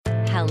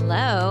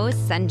Hello,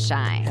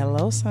 sunshine.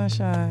 Hello,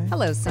 sunshine.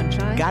 Hello,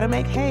 sunshine. Gotta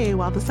make hay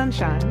while the sun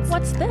shines.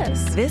 What's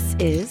this? This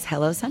is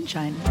Hello,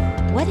 Sunshine.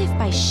 What if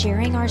by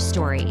sharing our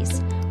stories,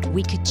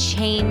 we could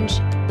change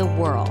the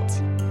world?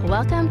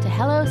 Welcome to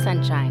Hello,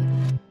 Sunshine.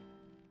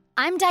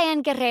 I'm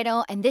Diane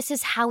Guerrero, and this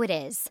is How It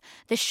Is,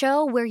 the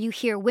show where you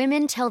hear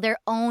women tell their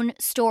own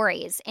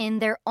stories in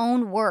their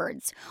own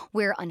words.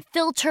 We're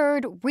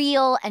unfiltered,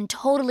 real, and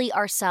totally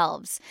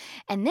ourselves.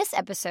 And this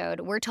episode,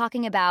 we're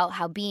talking about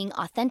how being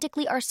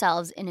authentically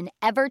ourselves in an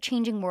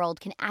ever-changing world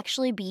can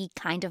actually be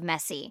kind of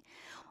messy.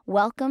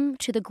 Welcome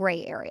to the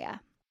gray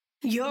area.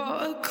 You're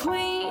a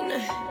queen.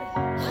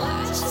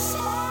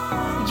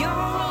 You're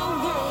a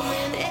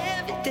woman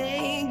every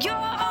day. You're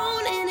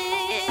owning it.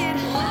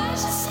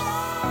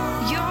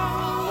 You're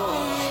a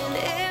woman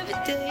every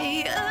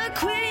day. A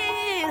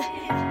queen.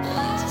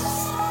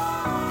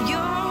 You're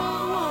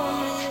a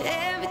woman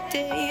every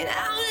day. And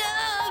I'm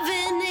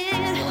loving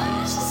it.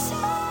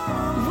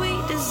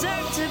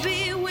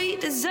 We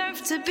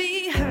deserve to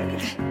be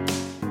heard.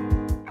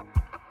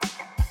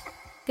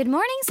 Good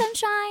morning,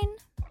 sunshine.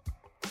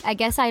 I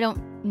guess I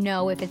don't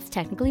know if it's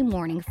technically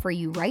morning for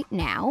you right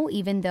now,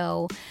 even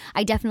though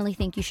I definitely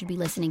think you should be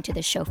listening to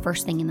this show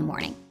first thing in the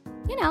morning.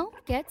 You know,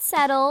 get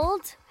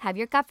settled, have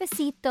your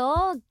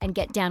cafecito, and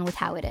get down with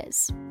how it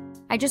is.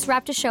 I just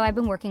wrapped a show I've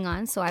been working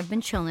on, so I've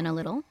been chilling a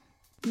little.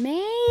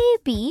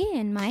 Maybe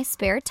in my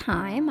spare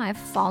time, I've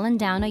fallen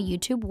down a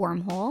YouTube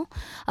wormhole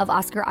of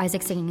Oscar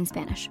Isaac singing in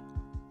Spanish.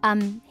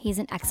 He's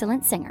an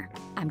excellent singer.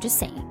 I'm just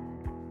saying.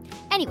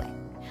 Anyway,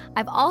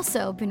 I've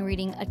also been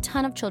reading a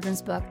ton of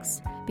children's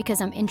books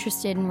because I'm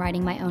interested in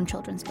writing my own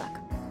children's book.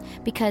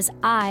 Because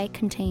I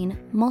contain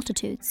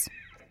multitudes.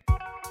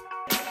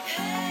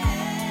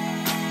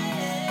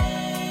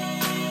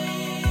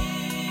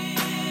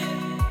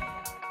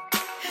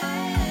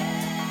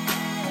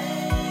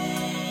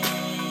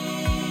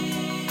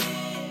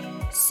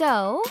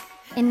 So,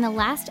 in the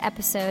last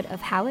episode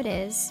of How It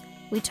Is,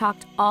 we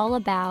talked all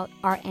about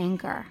our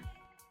anger.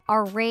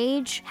 Our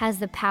rage has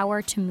the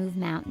power to move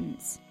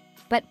mountains.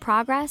 But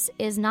progress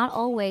is not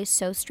always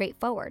so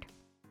straightforward.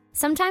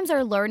 Sometimes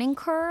our learning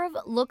curve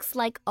looks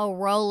like a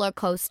roller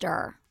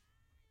coaster.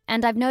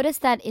 And I've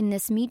noticed that in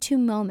this Me Too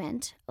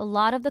moment, a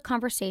lot of the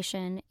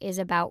conversation is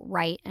about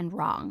right and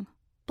wrong,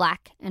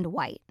 black and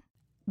white.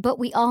 But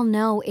we all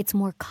know it's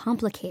more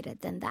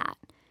complicated than that.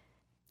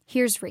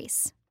 Here's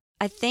Reese.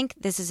 I think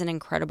this is an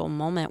incredible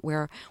moment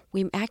where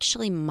we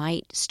actually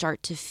might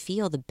start to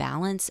feel the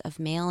balance of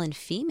male and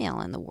female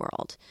in the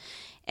world.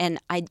 And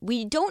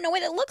we don't know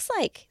what it looks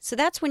like. So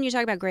that's when you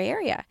talk about gray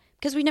area,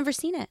 because we've never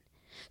seen it.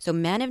 So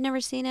men have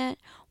never seen it,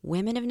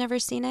 women have never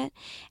seen it,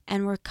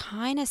 and we're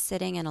kind of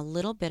sitting in a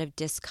little bit of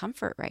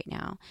discomfort right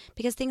now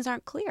because things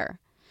aren't clear.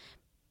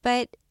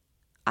 But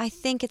I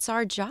think it's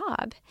our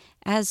job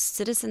as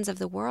citizens of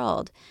the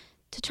world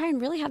to try and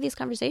really have these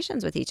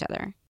conversations with each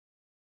other.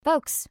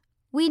 Folks,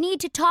 we need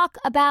to talk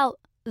about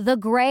the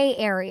gray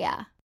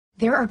area.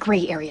 There are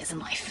gray areas in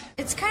life.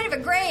 It's kind of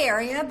a gray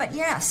area, but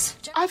yes.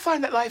 I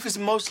find that life is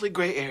mostly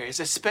gray areas,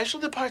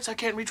 especially the parts I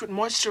can't reach with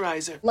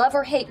moisturizer. Love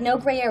or hate, no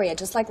gray area,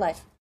 just like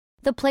life.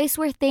 The place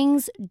where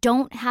things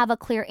don't have a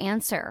clear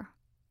answer,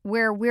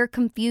 where we're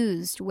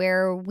confused,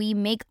 where we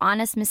make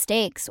honest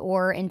mistakes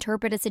or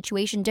interpret a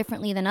situation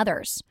differently than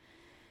others.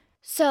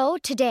 So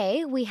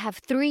today we have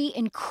three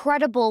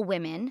incredible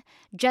women,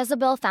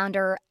 Jezebel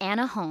founder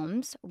Anna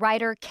Holmes,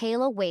 writer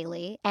Kayla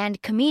Whaley,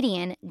 and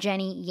comedian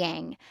Jenny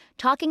Yang,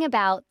 talking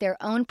about their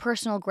own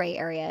personal gray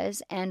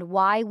areas and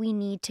why we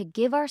need to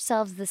give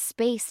ourselves the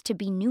space to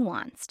be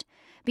nuanced,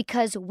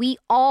 because we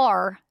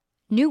are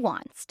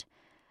nuanced.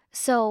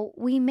 So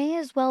we may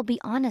as well be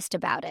honest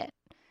about it.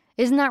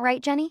 Isn't that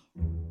right, Jenny?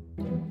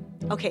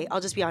 Okay, I'll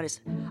just be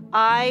honest.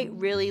 I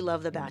really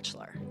love The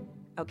Bachelor.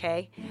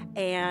 Okay?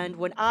 And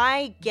when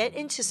I get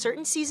into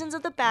certain seasons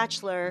of The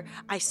Bachelor,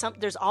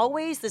 there's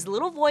always this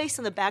little voice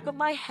in the back of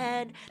my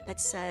head that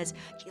says,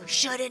 you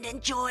shouldn't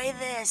enjoy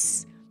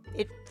this.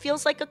 It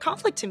feels like a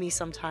conflict to me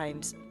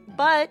sometimes.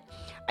 But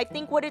I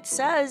think what it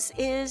says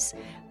is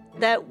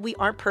that we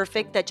aren't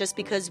perfect, that just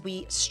because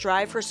we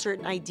strive for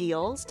certain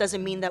ideals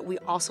doesn't mean that we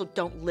also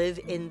don't live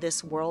in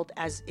this world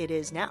as it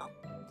is now.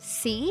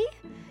 See?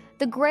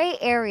 The gray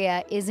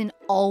area isn't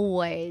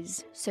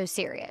always so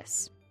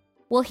serious.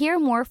 We'll hear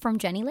more from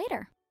Jenny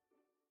later.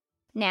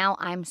 Now,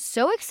 I'm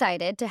so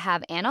excited to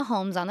have Anna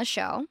Holmes on the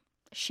show.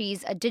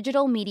 She's a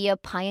digital media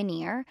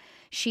pioneer.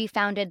 She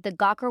founded the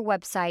Gawker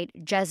website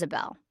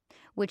Jezebel,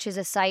 which is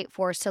a site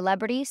for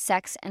celebrity,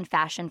 sex, and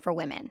fashion for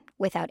women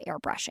without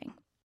airbrushing.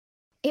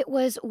 It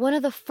was one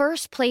of the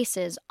first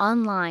places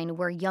online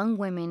where young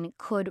women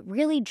could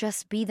really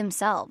just be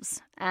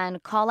themselves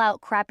and call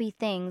out crappy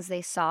things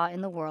they saw in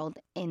the world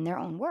in their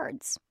own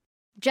words.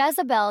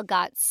 Jezebel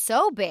got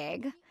so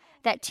big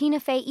that Tina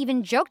Fey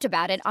even joked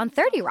about it on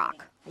 30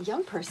 Rock. A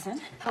young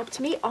person helped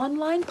me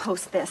online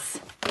post this.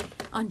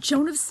 On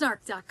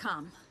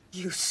joanofsnark.com.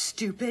 You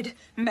stupid,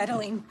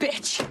 meddling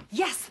bitch.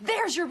 Yes,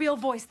 there's your real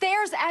voice.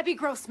 There's Abby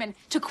Grossman.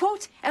 To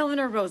quote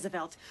Eleanor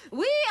Roosevelt,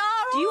 we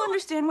are. Do you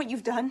understand what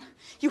you've done?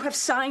 You have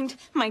signed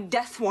my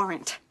death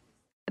warrant.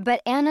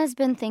 But Anna's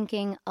been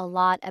thinking a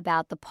lot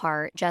about the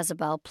part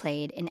Jezebel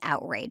played in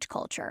outrage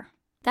culture.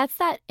 That's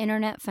that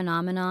internet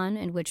phenomenon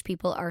in which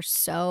people are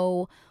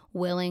so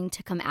willing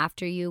to come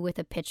after you with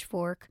a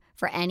pitchfork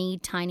for any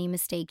tiny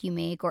mistake you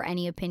make or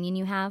any opinion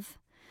you have,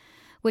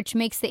 which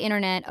makes the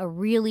internet a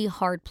really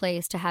hard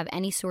place to have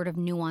any sort of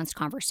nuanced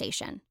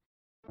conversation.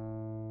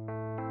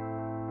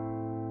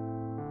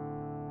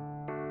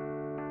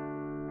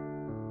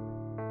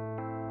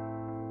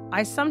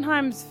 I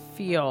sometimes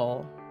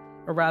feel,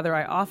 or rather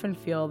I often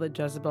feel, that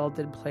Jezebel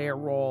did play a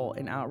role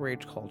in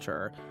outrage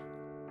culture.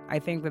 I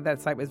think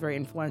that site was very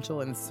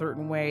influential in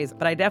certain ways,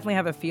 but I definitely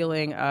have a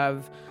feeling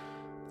of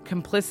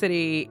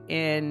complicity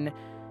in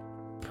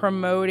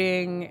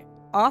promoting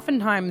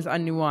oftentimes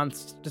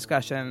unnuanced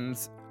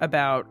discussions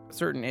about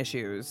certain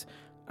issues.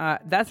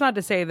 That's not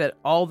to say that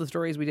all the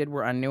stories we did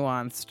were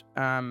unnuanced,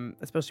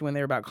 especially when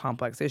they were about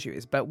complex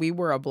issues. But we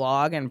were a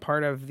blog, and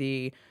part of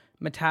the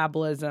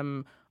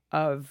metabolism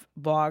of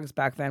blogs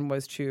back then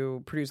was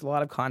to produce a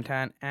lot of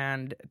content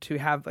and to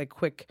have like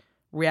quick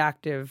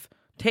reactive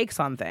takes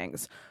on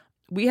things.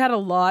 We had a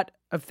lot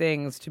of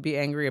things to be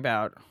angry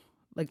about,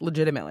 like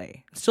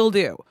legitimately. Still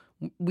do.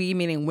 We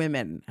meaning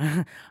women,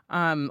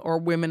 or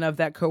women of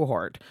that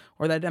cohort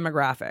or that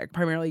demographic,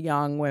 primarily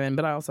young women,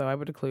 but I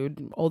would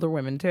include older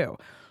women too.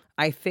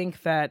 I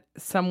think that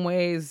some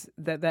ways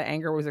that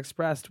anger was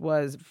expressed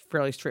was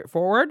fairly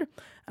straightforward,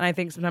 and I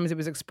think sometimes it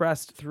was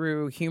expressed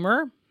through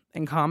humor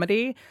and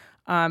comedy,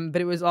 but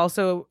it was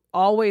also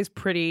always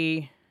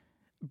pretty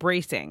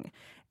bracing,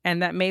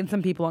 and that made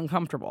some people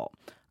uncomfortable.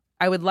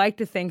 I would like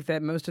to think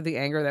that most of the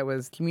anger that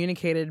was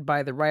communicated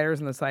by the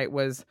writers on the site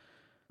was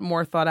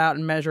more thought out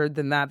and measured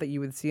than that you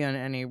would see on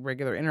any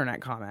regular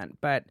internet comment.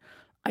 But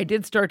I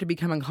did start to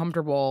become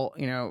uncomfortable,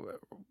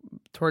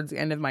 towards the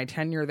end of my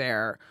tenure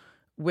there,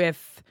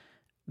 with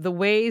the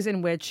ways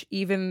in which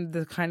even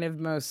the kind of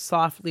most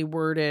softly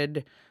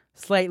worded,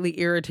 slightly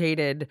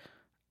irritated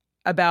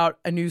about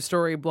a news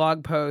story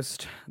blog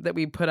post that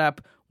we put up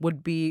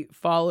would be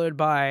followed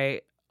by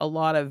a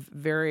lot of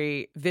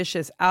very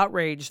vicious,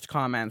 outraged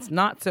comments,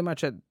 not so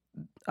much at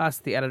us,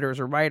 the editors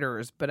or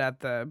writers, but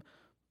at the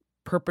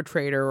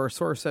perpetrator or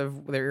source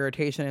of their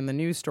irritation in the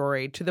news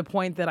story, to the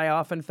point that I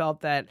often felt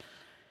that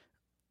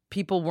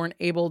people weren't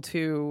able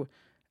to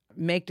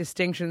make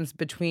distinctions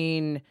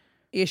between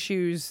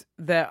issues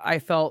that I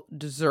felt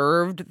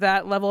deserved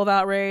that level of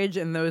outrage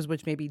and those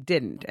which maybe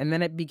didn't. And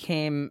then it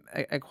became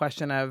a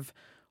question of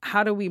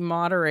how do we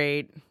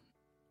moderate,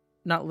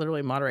 not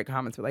literally moderate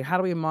comments, but like how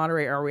do we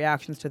moderate our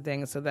reactions to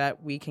things so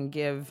that we can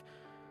give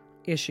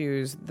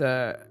issues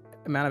the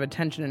amount of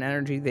attention and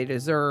energy they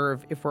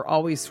deserve. If we're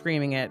always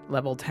screaming at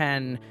level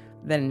 10,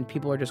 then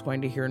people are just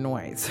going to hear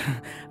noise.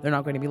 They're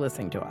not going to be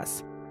listening to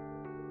us.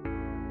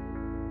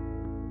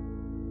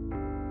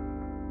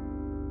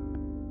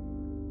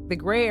 The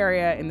gray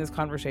area in this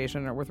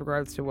conversation, or with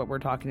regards to what we're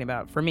talking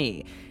about for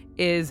me,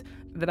 is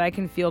that I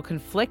can feel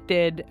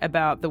conflicted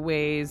about the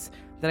ways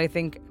that I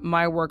think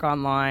my work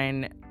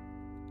online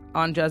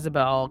on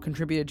Jezebel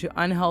contributed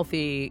to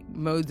unhealthy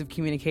modes of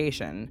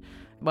communication,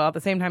 while at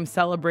the same time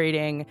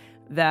celebrating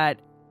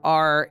that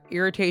our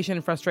irritation,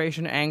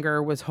 frustration,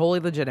 anger was wholly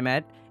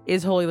legitimate,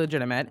 is wholly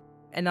legitimate,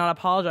 and not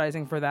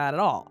apologizing for that at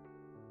all.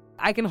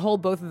 I can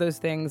hold both of those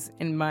things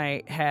in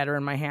my head or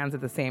in my hands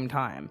at the same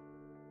time.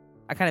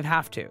 I kind of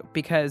have to,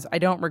 because I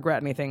don't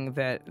regret anything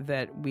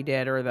that we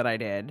did or that I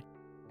did.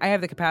 I have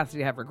the capacity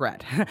to have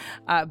regret.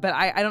 But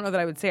I don't know that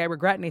I would say I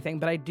regret anything,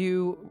 but I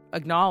do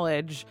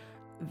acknowledge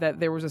that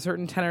there was a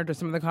certain tenor to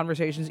some of the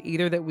conversations,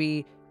 either that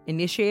we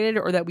initiated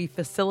or that we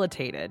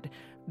facilitated,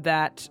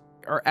 that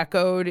are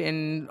echoed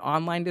in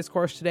online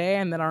discourse today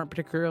and that aren't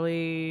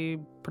particularly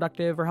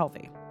productive or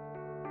healthy.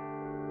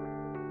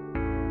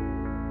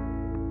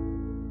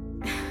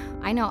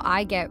 I know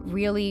I get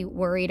really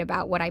worried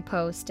about what I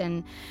post,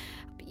 and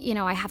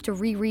I have to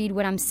reread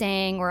what I'm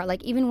saying, or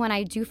like even when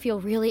I do feel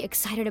really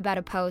excited about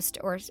a post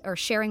or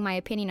sharing my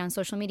opinion on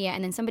social media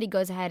and then somebody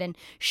goes ahead and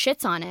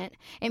shits on it,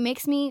 it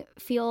makes me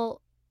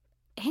feel,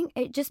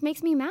 it just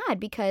makes me mad,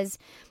 because,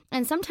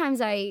 and sometimes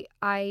I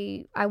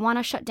want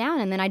to shut down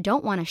and then I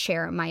don't want to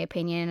share my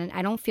opinion and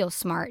I don't feel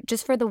smart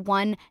just for the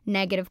one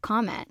negative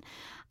comment.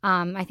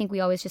 I think we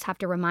always just have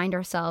to remind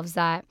ourselves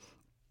that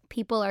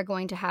people are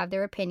going to have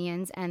their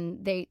opinions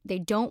and they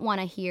don't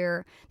want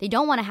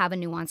to have a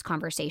nuanced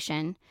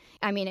conversation.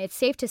 I mean, it's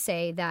safe to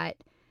say that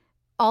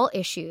all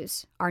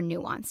issues are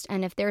nuanced,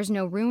 and if there's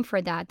no room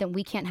for that, then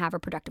we can't have a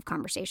productive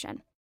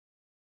conversation.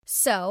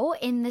 So,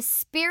 in the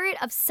spirit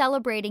of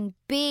celebrating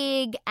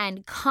big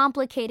and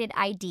complicated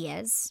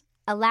ideas,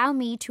 allow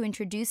me to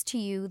introduce to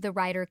you the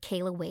writer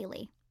Kayla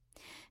Whaley.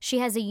 She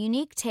has a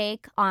unique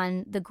take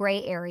on the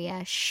gray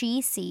area she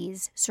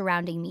sees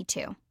surrounding Me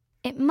Too.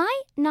 It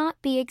might not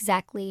be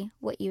exactly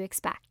what you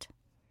expect.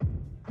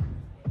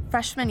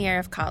 Freshman year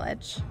of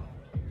college.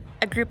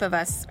 A group of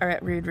us are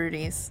at Rude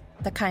Rudy's,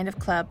 the kind of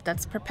club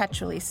that's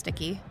perpetually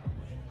sticky.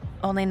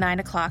 Only 9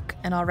 o'clock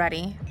and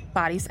already,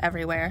 bodies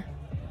everywhere,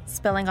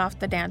 spilling off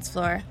the dance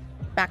floor,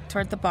 back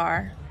toward the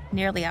bar,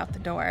 nearly out the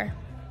door.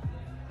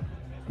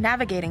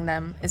 Navigating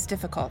them is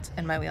difficult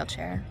in my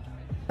wheelchair,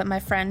 but my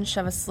friends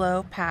shove a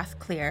slow path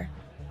clear,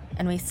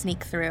 and we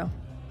sneak through.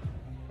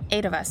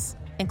 8 of us,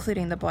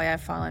 including the boy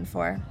I've fallen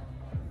for.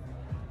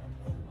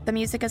 The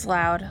music is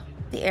loud,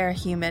 the air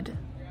humid.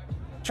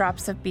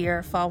 Drops of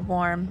beer fall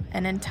warm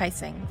and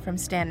enticing from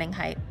standing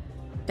height,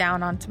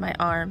 down onto my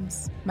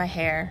arms, my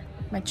hair,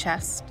 my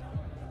chest.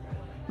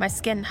 My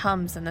skin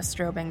hums in the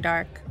strobing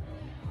dark.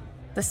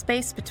 The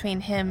space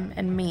between him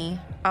and me,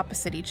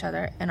 opposite each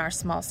other in our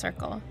small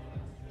circle,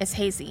 is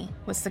hazy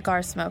with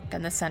cigar smoke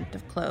and the scent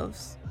of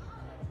cloves.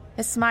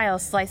 His smile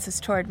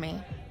slices toward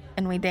me,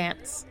 and we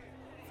dance.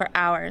 For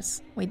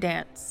hours, we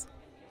dance.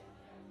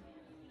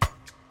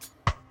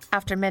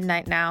 After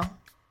midnight now,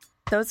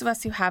 those of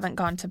us who haven't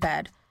gone to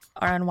bed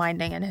are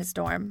unwinding in his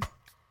dorm.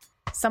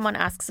 Someone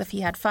asks if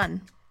he had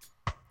fun.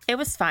 It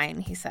was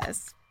fine, he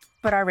says,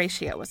 but our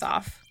ratio was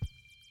off.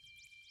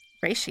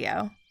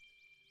 Ratio?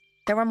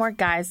 There were more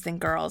guys than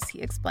girls,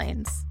 he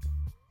explains.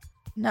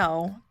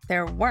 No,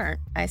 there weren't,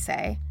 I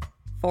say.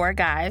 4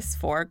 guys,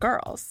 4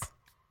 girls.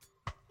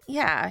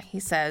 Yeah, he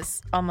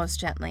says, almost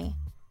gently.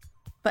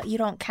 But you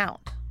don't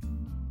count.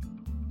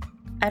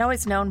 I'd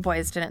always known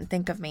boys didn't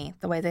think of me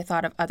the way they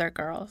thought of other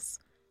girls,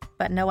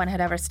 but no one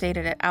had ever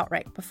stated it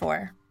outright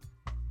before.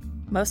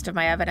 Most of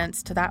my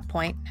evidence to that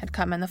point had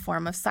come in the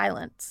form of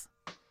silence.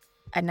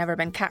 I'd never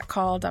been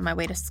catcalled on my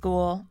way to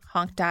school,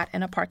 honked at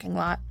in a parking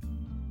lot.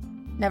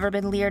 Never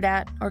been leered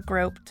at or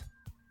groped.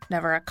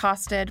 Never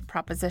accosted,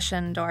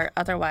 propositioned, or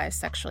otherwise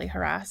sexually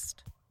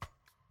harassed.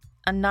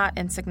 A not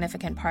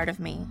insignificant part of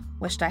me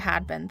wished I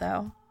had been,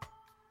 though.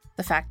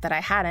 The fact that I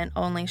hadn't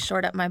only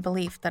shored up my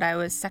belief that I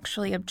was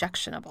sexually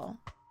objectionable.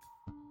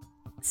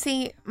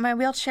 See, my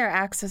wheelchair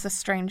acts as a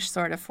strange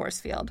sort of force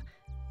field.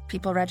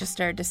 People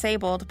register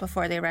disabled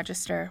before they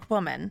register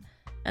woman,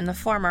 and the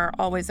former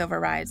always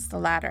overrides the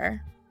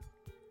latter.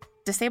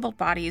 Disabled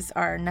bodies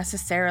are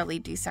necessarily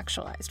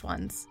desexualized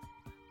ones.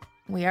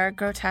 We are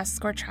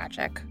grotesque or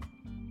tragic,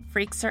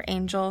 freaks or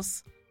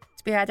angels,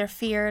 to be either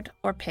feared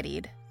or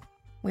pitied.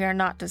 We are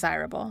not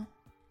desirable.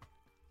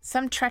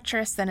 Some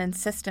treacherous and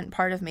insistent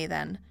part of me,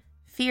 then,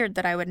 feared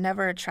that I would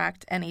never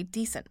attract any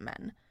decent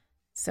men,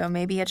 so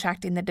maybe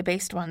attracting the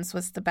debased ones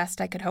was the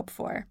best I could hope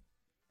for.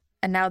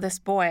 And now this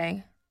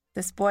boy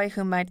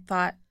whom I'd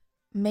thought,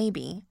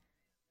 maybe,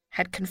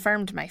 had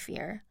confirmed my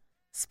fear,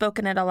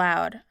 spoken it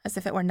aloud as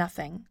if it were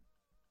nothing,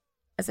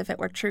 as if it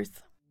were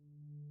truth.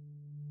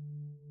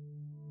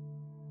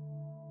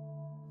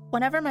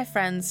 Whenever my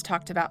friends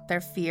talked about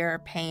their fear,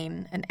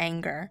 pain, and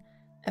anger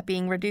at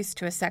being reduced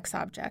to a sex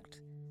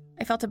object,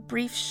 I felt a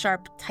brief,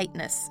 sharp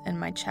tightness in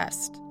my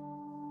chest.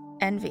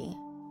 Envy.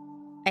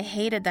 I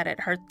hated that it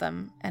hurt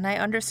them, and I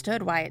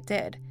understood why it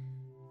did.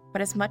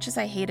 But as much as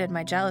I hated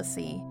my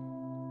jealousy,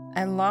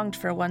 I longed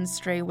for one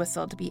stray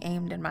whistle to be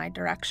aimed in my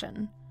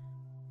direction.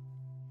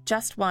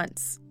 Just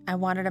once, I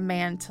wanted a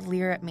man to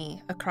leer at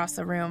me across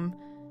a room,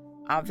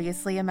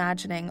 obviously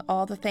imagining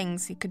all the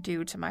things he could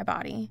do to my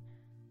body.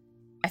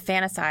 I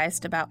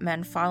fantasized about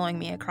men following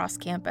me across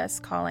campus,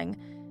 calling,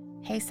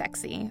 "Hey,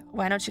 sexy,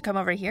 why don't you come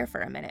over here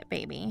for a minute,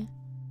 baby?"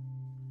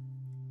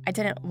 I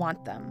didn't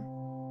want them.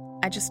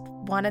 I just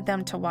wanted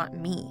them to want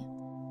me.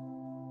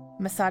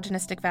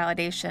 Misogynistic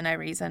validation, I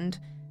reasoned,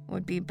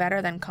 would be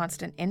better than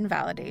constant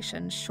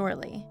invalidation,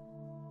 surely.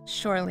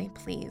 Surely,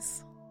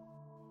 please.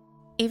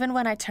 Even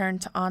when I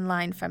turned to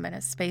online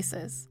feminist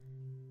spaces,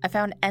 I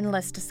found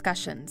endless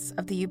discussions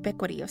of the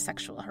ubiquity of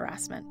sexual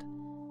harassment.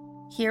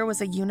 Here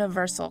was a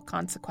universal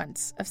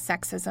consequence of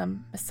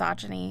sexism,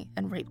 misogyny,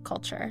 and rape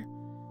culture.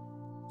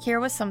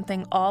 Here was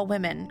something all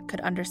women could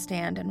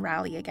understand and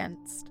rally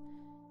against.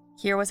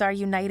 Here was our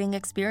uniting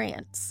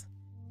experience.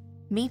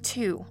 Me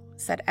too,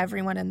 said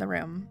everyone in the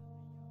room.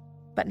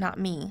 But not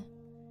me.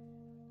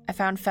 I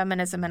found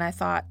feminism and I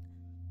thought,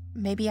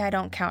 maybe I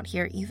don't count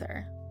here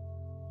either.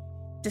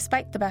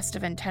 Despite the best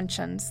of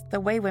intentions,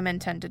 the way women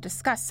tend to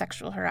discuss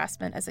sexual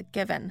harassment as a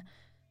given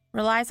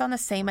relies on the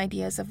same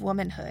ideas of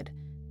womanhood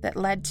that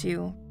led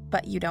to,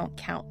 but you don't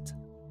count.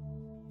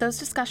 Those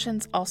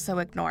discussions also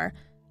ignore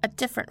a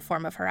different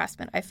form of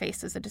harassment I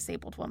face as a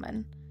disabled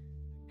woman.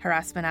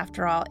 Harassment,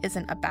 after all,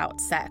 isn't about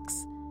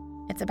sex.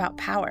 It's about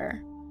power.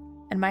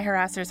 And my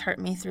harassers hurt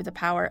me through the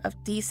power of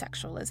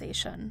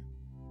desexualization.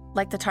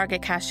 Like the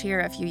Target cashier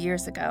a few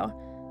years ago,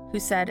 who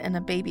said in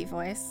a baby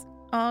voice,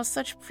 "Oh,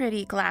 such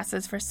pretty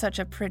glasses for such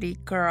a pretty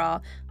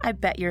girl. I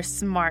bet you're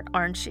smart,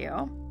 aren't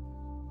you?"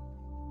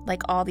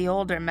 Like all the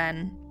older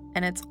men,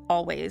 and it's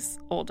always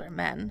older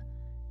men,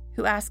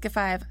 who ask if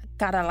I've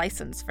got a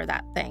license for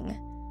that thing,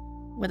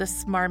 with a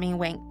smarmy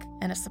wink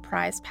and a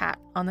surprise pat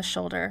on the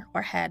shoulder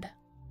or head.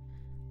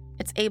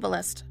 It's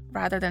ableist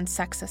rather than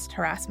sexist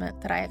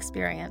harassment that I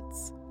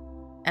experience,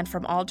 and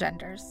from all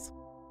genders.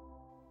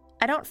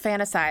 I don't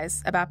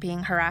fantasize about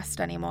being harassed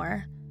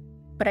anymore,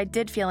 but I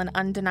did feel an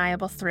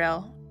undeniable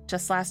thrill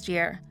just last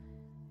year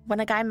when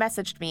a guy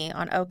messaged me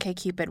on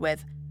OkCupid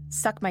with,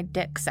 "Suck my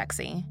dick,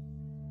 sexy."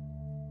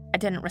 I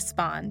didn't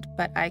respond,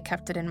 but I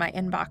kept it in my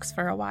inbox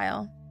for a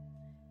while.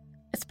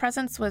 Its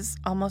presence was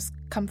almost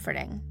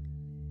comforting.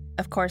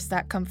 Of course,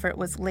 that comfort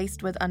was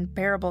laced with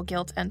unbearable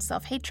guilt and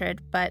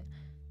self-hatred, but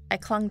I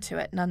clung to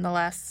it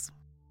nonetheless.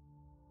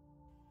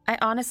 I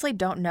honestly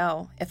don't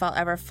know if I'll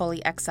ever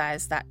fully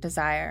excise that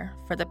desire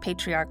for the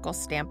patriarchal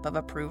stamp of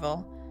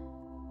approval,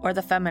 or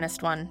the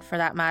feminist one, for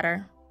that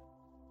matter.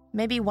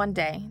 Maybe one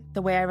day,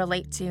 the way I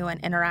relate to and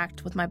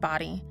interact with my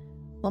body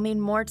will mean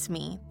more to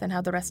me than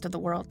how the rest of the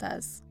world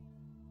does.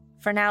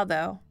 For now,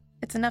 though,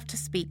 it's enough to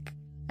speak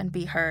and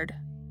be heard,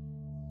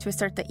 to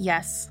assert that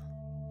yes,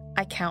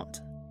 I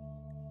count.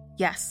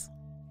 Yes,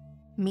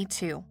 me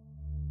too.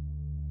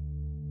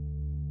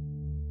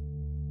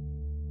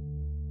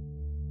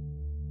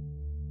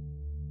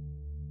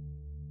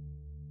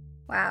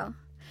 Wow.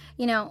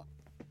 You know,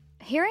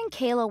 hearing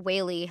Kayla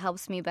Whaley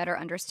helps me better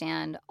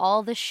understand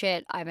all the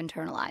shit I've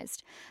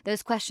internalized.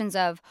 Those questions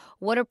of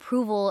what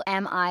approval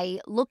am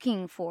I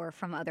looking for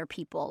from other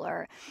people,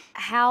 or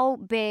how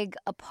big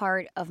a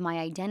part of my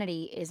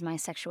identity is my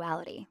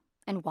sexuality,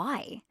 and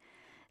why?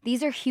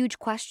 These are huge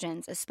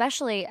questions,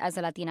 especially as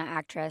a Latina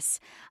actress.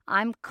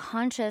 I'm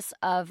conscious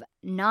of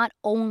not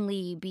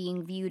only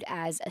being viewed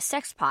as a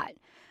sex pot.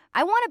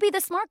 I want to be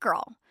the smart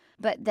girl.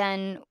 But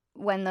then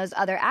when those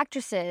other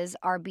actresses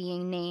are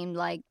being named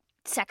like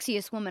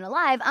sexiest woman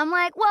alive, I'm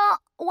like, well,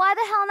 why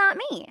the hell not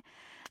me?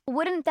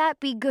 Wouldn't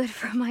that be good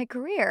for my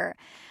career?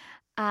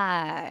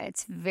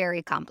 It's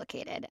very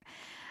complicated.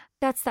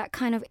 That's that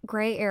kind of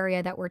gray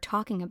area that we're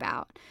talking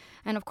about.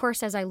 And of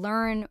course, as I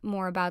learn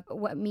more about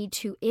what Me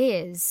Too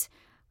is,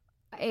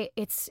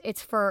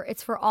 it's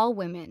for all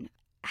women.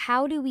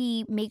 How do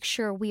we make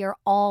sure we are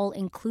all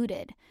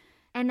included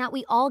and that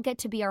we all get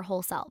to be our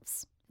whole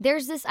selves?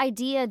 There's this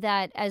idea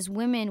that as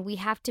women, we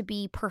have to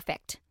be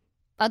perfect.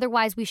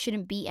 Otherwise, we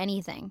shouldn't be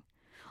anything.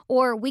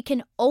 Or we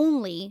can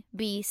only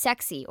be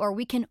sexy, or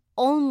we can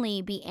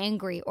only be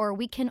angry, or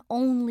we can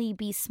only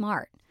be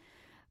smart.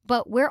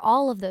 But we're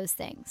all of those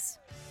things.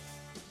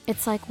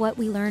 It's like what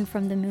we learned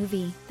from the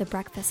movie, The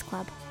Breakfast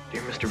Club.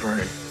 Dear Mr.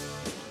 Vernon,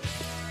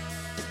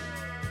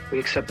 we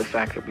accept the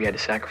fact that we had to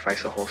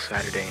sacrifice a whole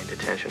Saturday in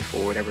detention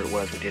for whatever it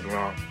was we did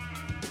wrong.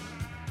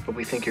 But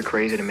we think you're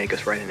crazy to make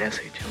us write an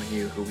essay telling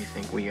you who we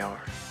think we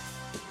are.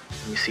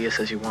 And you see us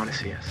as you want to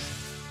see us.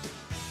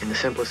 In the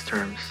simplest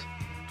terms,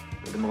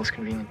 with the most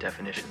convenient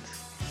definitions.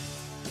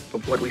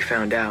 But what we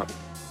found out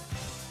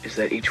is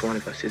that each one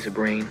of us is a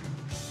brain,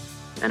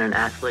 and an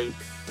athlete,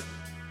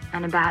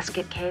 and a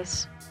basket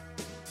case,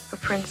 a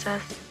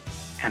princess,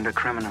 and a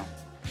criminal.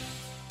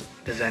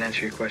 Does that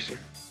answer your question?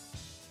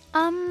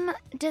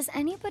 Does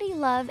anybody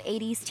love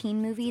 80s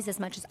teen movies as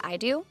much as I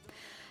do?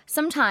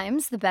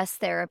 Sometimes the best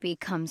therapy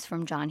comes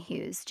from John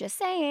Hughes, just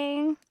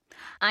saying.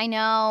 I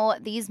know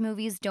these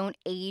movies don't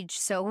age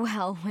so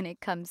well when it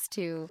comes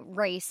to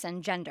race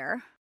and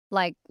gender.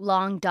 Like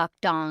Long Duck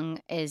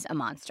Dong is a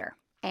monster,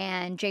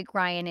 and Jake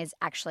Ryan is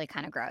actually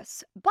kind of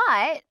gross.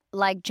 But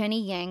like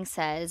Jenny Yang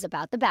says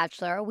about The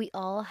Bachelor, we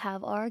all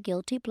have our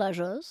guilty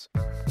pleasures.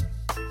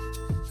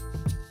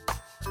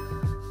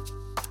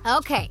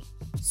 Okay,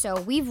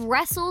 so we've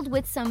wrestled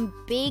with some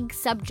big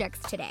subjects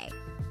today.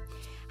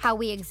 How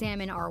we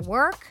examine our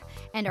work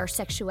and our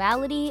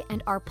sexuality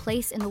and our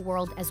place in the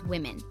world as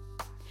women.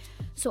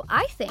 So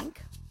I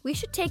think we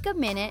should take a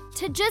minute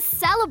to just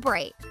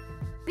celebrate,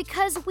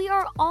 because we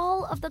are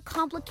all of the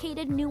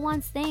complicated,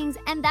 nuanced things,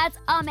 and that's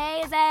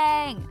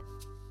amazing.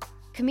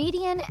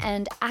 Comedian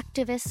and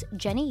activist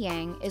Jenny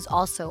Yang is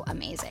also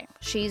amazing.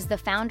 She's the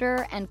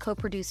founder and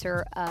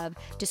co-producer of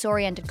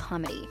Disoriented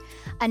Comedy,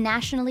 a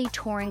nationally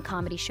touring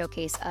comedy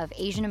showcase of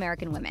Asian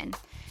American women.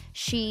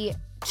 She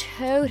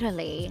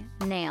totally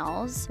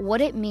nails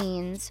what it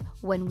means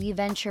when we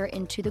venture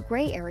into the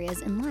gray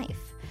areas in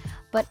life,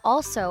 but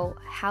also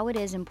how it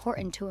is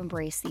important to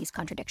embrace these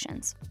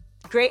contradictions.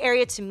 Gray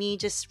area to me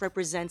just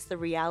represents the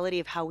reality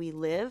of how we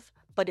live,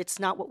 but it's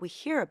not what we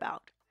hear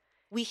about.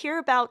 We hear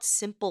about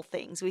simple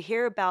things. We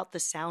hear about the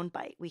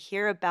soundbite. We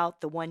hear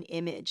about the one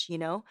image, you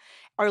know?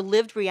 Our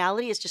lived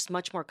reality is just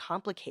much more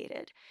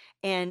complicated.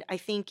 And I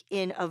think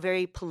in a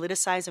very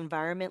politicized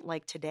environment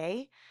like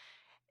today,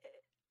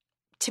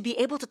 to be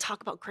able to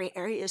talk about gray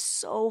area is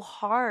so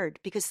hard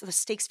because the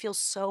stakes feel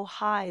so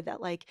high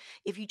that, like,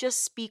 if you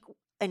just speak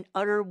and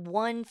utter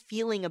one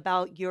feeling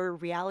about your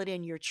reality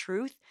and your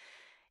truth,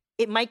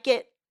 it might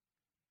get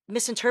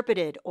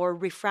misinterpreted or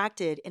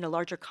refracted in a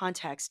larger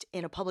context,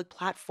 in a public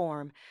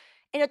platform,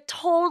 in a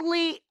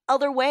totally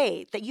other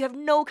way that you have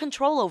no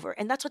control over.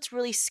 And that's what's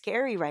really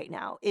scary right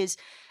now, is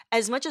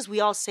as much as we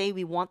all say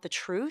we want the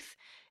truth,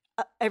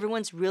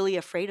 everyone's really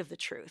afraid of the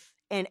truth.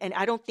 And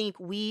I don't think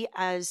we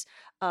as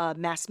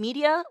mass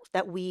media,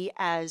 that we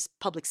as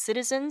public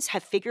citizens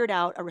have figured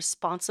out a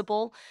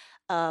responsible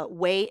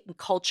way and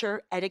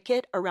culture,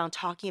 etiquette around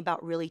talking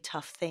about really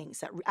tough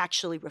things that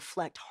actually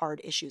reflect hard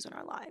issues in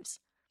our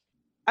lives.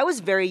 I was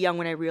very young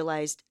when I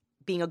realized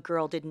being a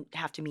girl didn't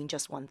have to mean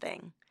just one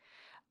thing.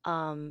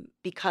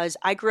 because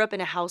I grew up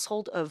in a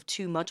household of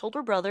 2 much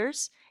older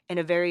brothers and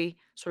a very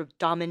sort of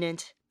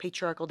dominant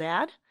patriarchal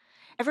dad.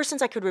 Ever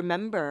since I could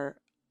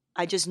remember,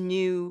 I just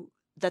knew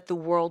that the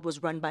world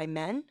was run by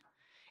men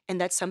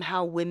and that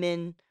somehow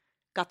women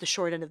got the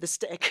short end of the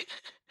stick.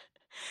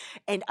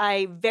 And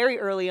I very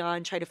early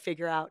on tried to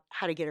figure out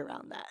how to get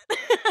around that.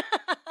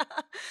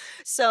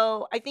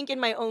 So I think in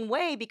my own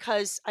way,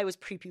 because I was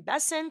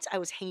prepubescent, I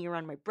was hanging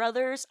around my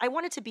brothers, I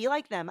wanted to be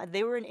like them.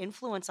 They were an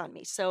influence on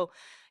me. So,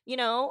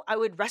 I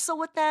would wrestle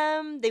with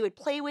them. They would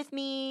play with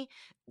me.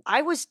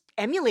 I was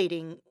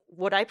emulating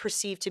what I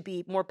perceived to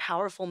be more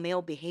powerful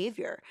male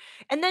behavior.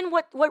 And then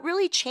what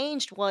really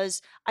changed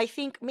was, I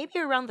think maybe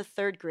around the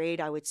 3rd grade,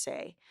 I would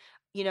say,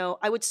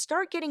 I would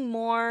start getting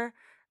more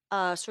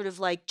sort of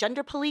like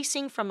gender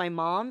policing from my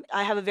mom.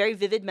 I have a very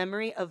vivid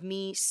memory of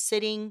me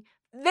sitting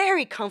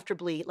very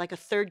comfortably, like a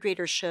 3rd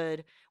grader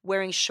should,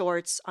 wearing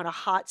shorts on a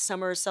hot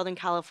summer Southern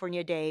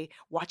California day,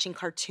 watching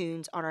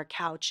cartoons on our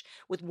couch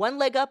with one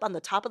leg up on the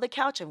top of the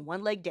couch and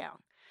one leg down.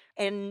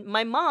 And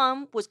my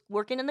mom was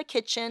working in the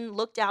kitchen,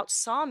 looked out,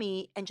 saw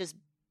me, and just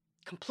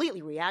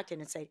completely reacted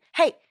and said,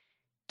 "Hey,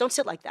 don't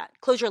sit like that.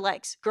 Close your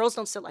legs. Girls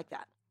don't sit like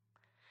that."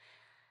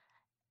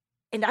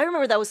 And I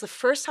remember that was the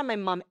first time my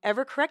mom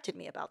ever corrected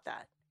me about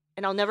that.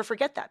 And I'll never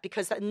forget that,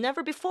 because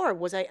never before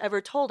was I ever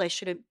told I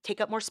should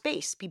take up more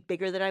space, be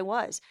bigger than I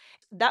was.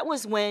 That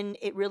was when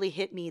it really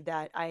hit me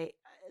that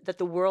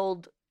the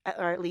world,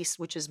 or at least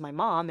which is my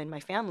mom and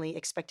my family,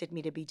 expected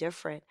me to be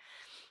different.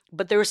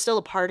 But there was still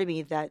a part of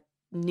me that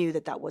knew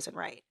that wasn't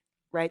right?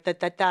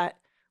 That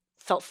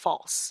felt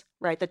false,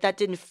 right? That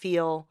didn't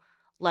feel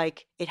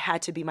like it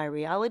had to be my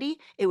reality.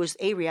 It was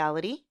a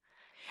reality.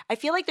 I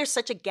feel like there's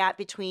such a gap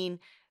between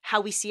how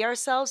we see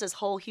ourselves as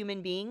whole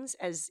human beings,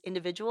 as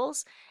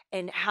individuals,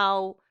 and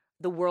how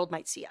the world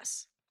might see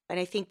us. And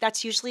I think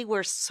that's usually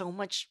where so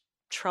much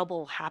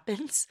trouble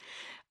happens.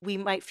 We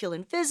might feel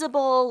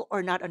invisible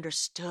or not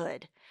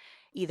understood,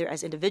 either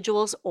as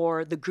individuals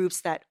or the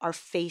groups that our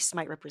face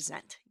might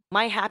represent.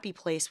 My happy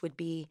place would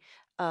be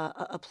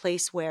a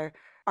place where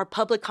our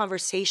public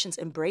conversations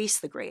embrace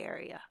the gray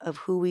area of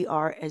who we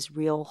are as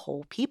real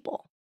whole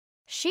people.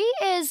 She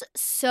is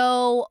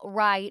so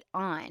right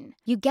on.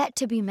 You get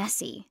to be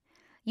messy.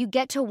 You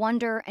get to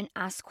wonder and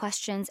ask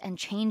questions and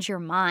change your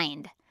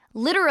mind.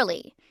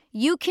 Literally,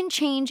 you can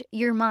change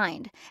your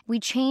mind. We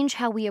change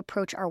how we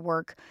approach our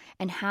work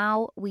and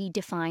how we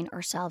define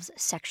ourselves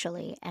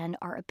sexually and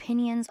our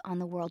opinions on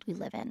the world we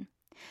live in.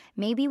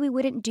 Maybe we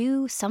wouldn't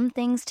do some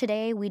things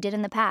today we did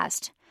in the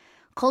past.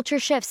 Culture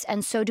shifts,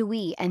 and so do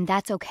we, and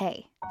that's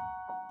okay.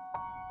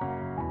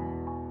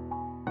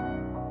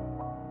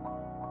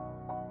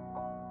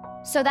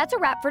 So that's a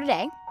wrap for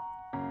today.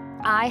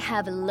 I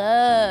have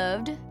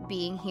loved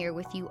being here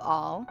with you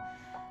all.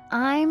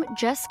 I'm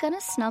just gonna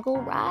snuggle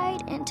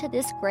right into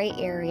this gray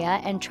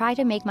area and try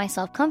to make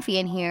myself comfy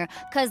in here,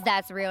 because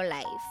that's real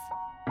life.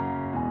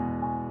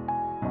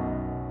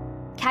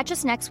 Catch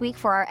us next week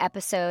for our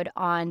episode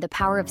on the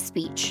power of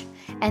speech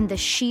and the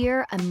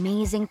sheer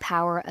amazing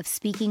power of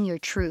speaking your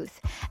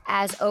truth.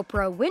 As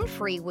Oprah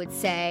Winfrey would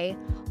say,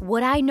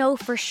 what I know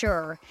for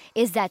sure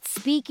is that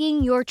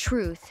speaking your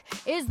truth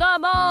is the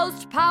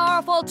most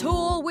powerful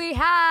tool we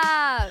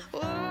have.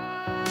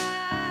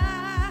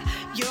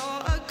 You're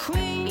a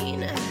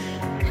queen.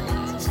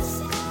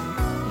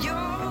 You're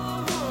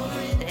a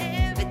woman,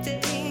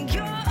 everything.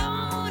 You're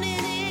owning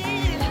it.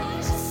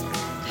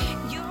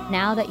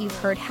 Now that you've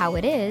heard how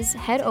it is,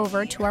 head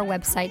over to our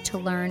website to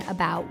learn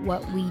about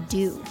what we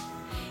do.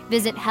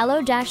 Visit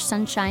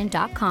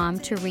hello-sunshine.com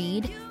to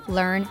read,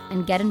 learn,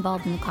 and get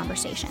involved in the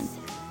conversation.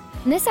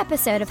 In this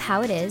episode of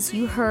How It Is,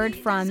 you heard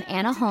from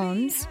Anna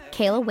Holmes,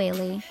 Kayla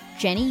Whaley,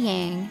 Jenny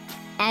Yang,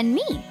 and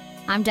me.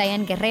 I'm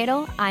Diane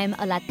Guerrero. I'm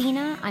a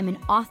Latina. I'm an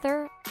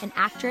author, an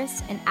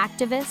actress, an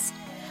activist.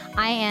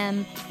 I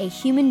am a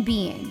human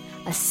being,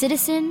 a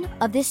citizen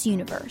of this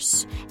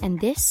universe. And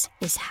this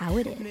is How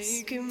It Is.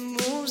 Making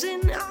moves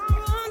in our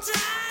own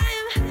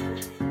time.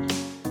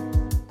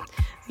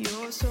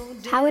 You're so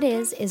How It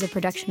Is a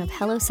production of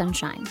Hello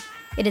Sunshine.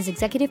 It is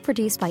executive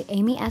produced by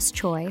Amy S.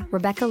 Choi,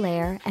 Rebecca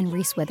Lair, and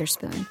Reese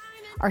Witherspoon.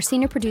 Our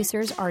senior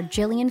producers are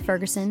Jillian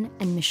Ferguson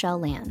and Michelle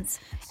Lanz.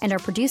 And our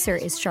producer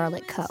is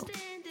Charlotte Coe.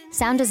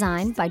 Sound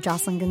design by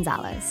Jocelyn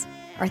Gonzalez.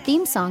 Our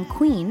theme song,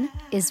 Queen,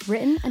 is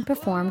written and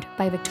performed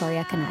by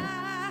Victoria Canal.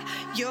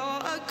 You're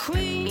a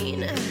queen.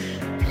 You're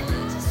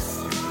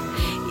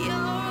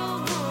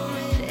a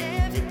woman,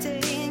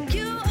 everything.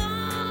 You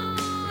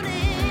own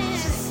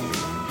it.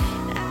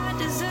 I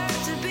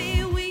deserve to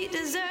be, we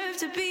deserve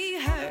to be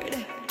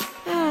heard.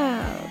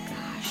 Oh,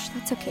 gosh.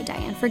 That's okay,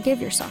 Diane.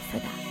 Forgive yourself for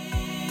that.